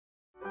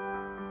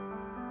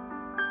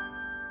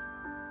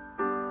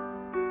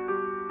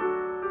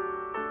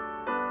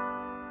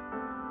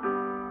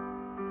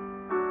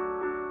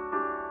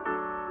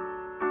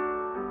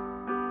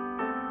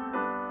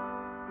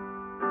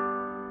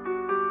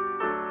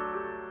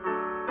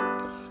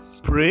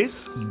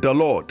Praise the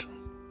Lord.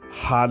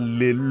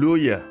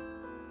 Hallelujah.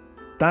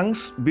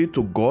 Thanks be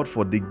to God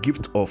for the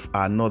gift of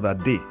another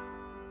day.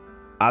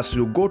 As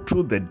you go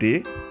through the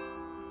day,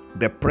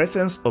 the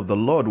presence of the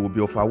Lord will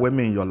be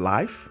overwhelming in your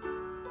life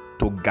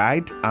to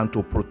guide and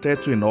to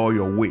protect you in all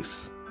your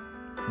ways.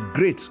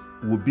 Great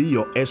will be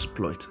your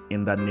exploit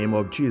in the name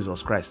of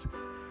Jesus Christ.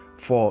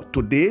 For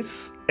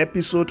today's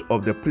episode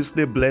of the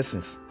Priestly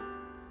Blessings,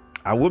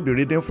 I will be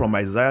reading from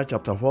Isaiah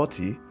chapter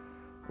 40,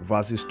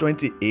 verses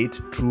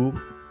 28 through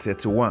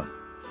 31.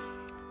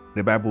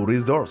 The Bible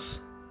reads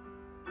thus: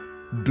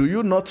 Do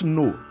you not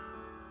know?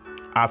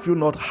 Have you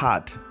not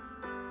heard?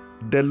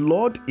 The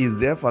Lord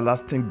is the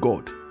everlasting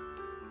God,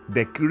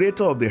 the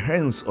creator of the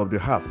ends of the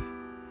earth.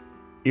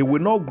 He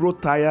will not grow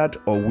tired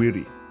or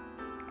weary,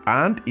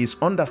 and his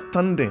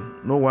understanding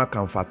no one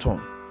can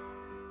fathom.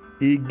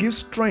 He gives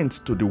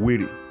strength to the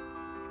weary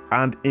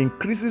and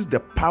increases the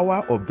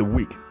power of the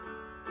weak.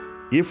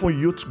 Even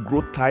youths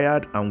grow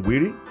tired and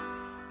weary,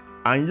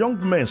 and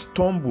young men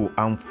stumble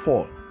and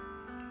fall.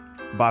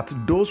 But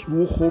those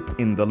who hope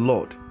in the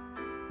Lord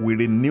will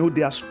renew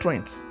their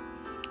strength.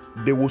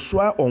 They will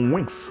soar on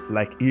wings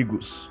like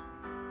eagles.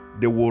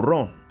 They will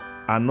run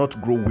and not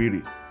grow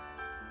weary.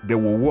 They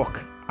will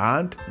walk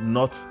and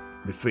not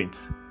be faint.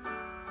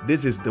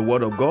 This is the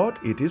word of God.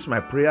 It is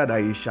my prayer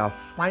that it shall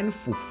find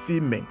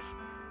fulfillment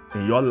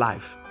in your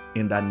life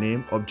in the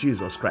name of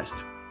Jesus Christ.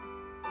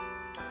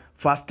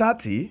 Verse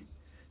 30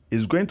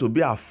 is going to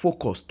be our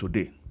focus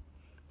today.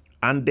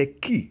 And the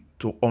key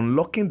to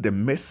unlocking the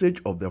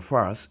message of the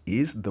verse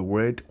is the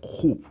word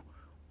hope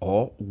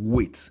or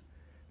wait,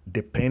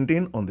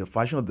 depending on the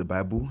version of the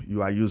Bible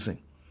you are using.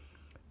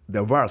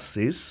 The verse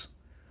says,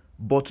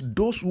 But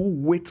those who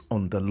wait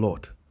on the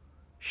Lord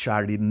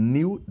shall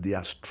renew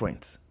their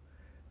strength.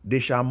 They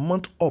shall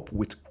mount up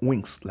with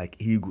wings like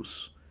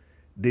eagles.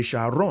 They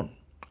shall run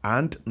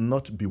and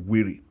not be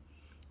weary.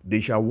 They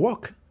shall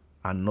walk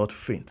and not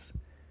faint.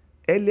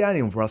 Earlier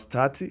in verse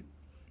 30,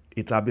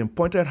 it had been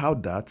pointed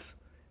out that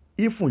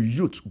even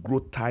youth grow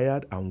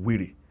tired and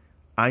weary,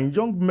 and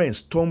young men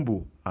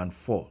stumble and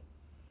fall.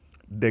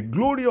 The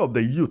glory of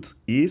the youth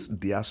is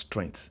their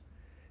strength.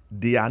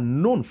 They are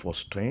known for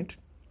strength,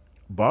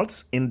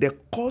 but in the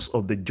course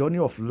of the journey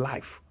of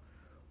life,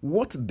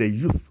 what the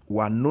youth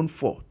were known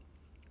for,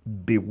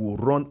 they will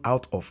run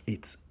out of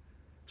it.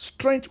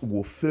 Strength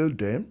will fail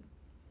them,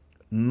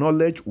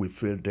 knowledge will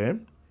fail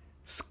them,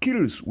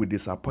 skills will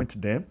disappoint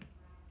them,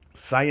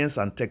 science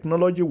and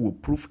technology will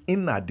prove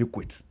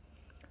inadequate.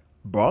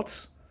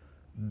 But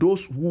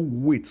those who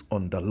wait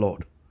on the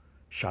Lord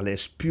shall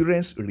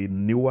experience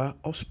renewal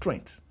of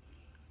strength.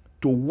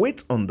 To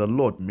wait on the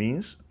Lord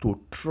means to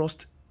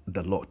trust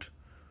the Lord,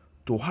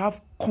 to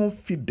have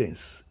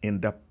confidence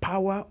in the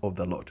power of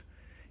the Lord.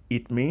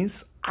 It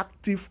means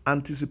active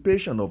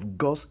anticipation of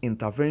God's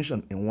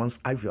intervention in one's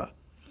life.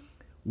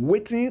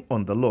 Waiting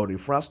on the Lord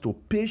refers to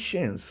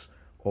patience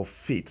of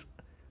faith,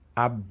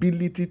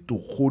 ability to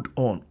hold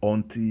on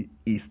until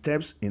he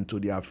steps into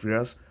the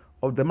affairs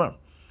of the man.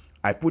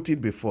 I put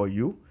it before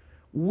you,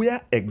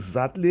 where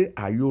exactly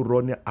are you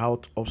running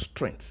out of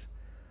strength?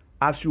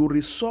 As you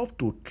resolve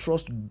to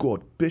trust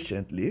God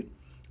patiently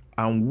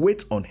and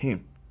wait on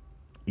him,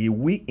 he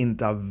will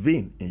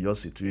intervene in your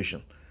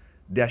situation.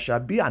 There shall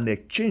be an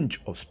exchange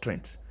of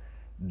strength.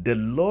 The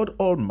Lord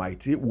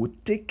Almighty will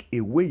take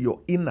away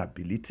your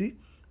inability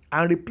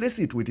and replace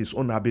it with his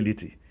own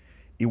ability.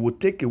 He will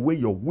take away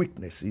your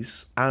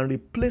weaknesses and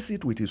replace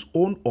it with his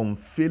own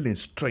unfailing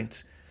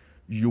strength.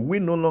 You will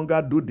no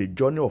longer do the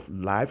journey of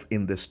life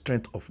in the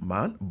strength of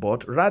man,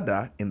 but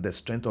rather in the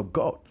strength of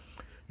God.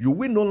 You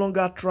will no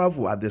longer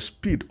travel at the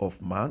speed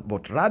of man,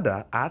 but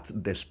rather at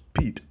the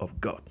speed of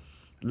God.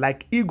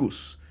 Like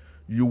eagles,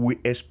 you will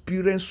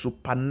experience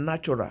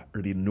supernatural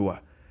renewal.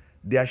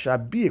 There shall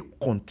be a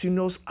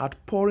continuous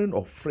outpouring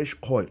of fresh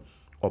oil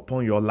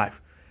upon your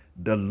life.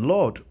 The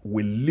Lord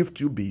will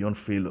lift you beyond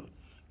failure.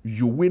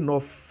 You will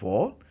not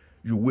fall,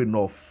 you will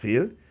not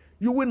fail,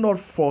 you will not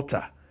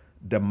falter.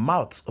 The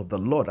mouth of the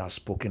Lord has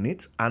spoken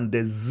it, and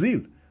the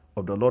zeal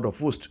of the Lord of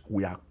hosts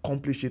will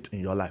accomplish it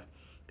in your life.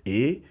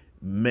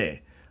 Amen.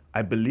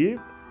 I believe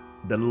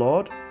the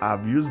Lord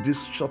have used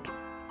this short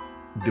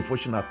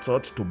devotional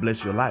thought to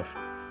bless your life.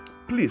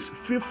 Please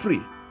feel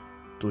free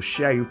to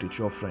share it with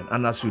your friend.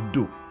 And as you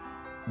do,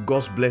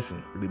 God's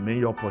blessing remain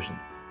your portion.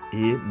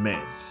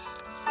 Amen.